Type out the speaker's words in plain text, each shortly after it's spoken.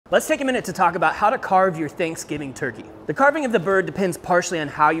Let's take a minute to talk about how to carve your Thanksgiving turkey. The carving of the bird depends partially on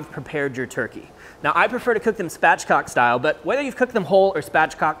how you've prepared your turkey. Now, I prefer to cook them spatchcock style, but whether you've cooked them whole or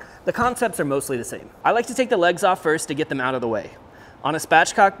spatchcock, the concepts are mostly the same. I like to take the legs off first to get them out of the way. On a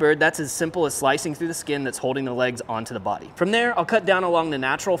spatchcock bird, that's as simple as slicing through the skin that's holding the legs onto the body. From there, I'll cut down along the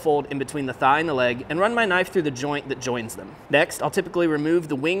natural fold in between the thigh and the leg and run my knife through the joint that joins them. Next, I'll typically remove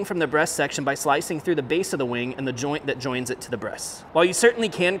the wing from the breast section by slicing through the base of the wing and the joint that joins it to the breast. While you certainly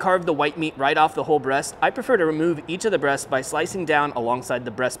can carve the white meat right off the whole breast, I prefer to remove each of the breasts by slicing down alongside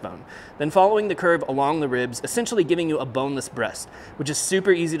the breastbone, then following the curve along the ribs, essentially giving you a boneless breast, which is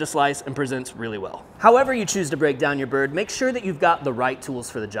super easy to slice and presents really well. However you choose to break down your bird, make sure that you've got the right tools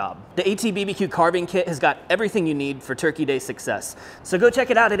for the job. The ATBBQ Carving Kit has got everything you need for Turkey Day success. So go check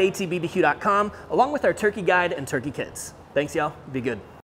it out at atbbq.com along with our turkey guide and turkey kits. Thanks y'all, be good.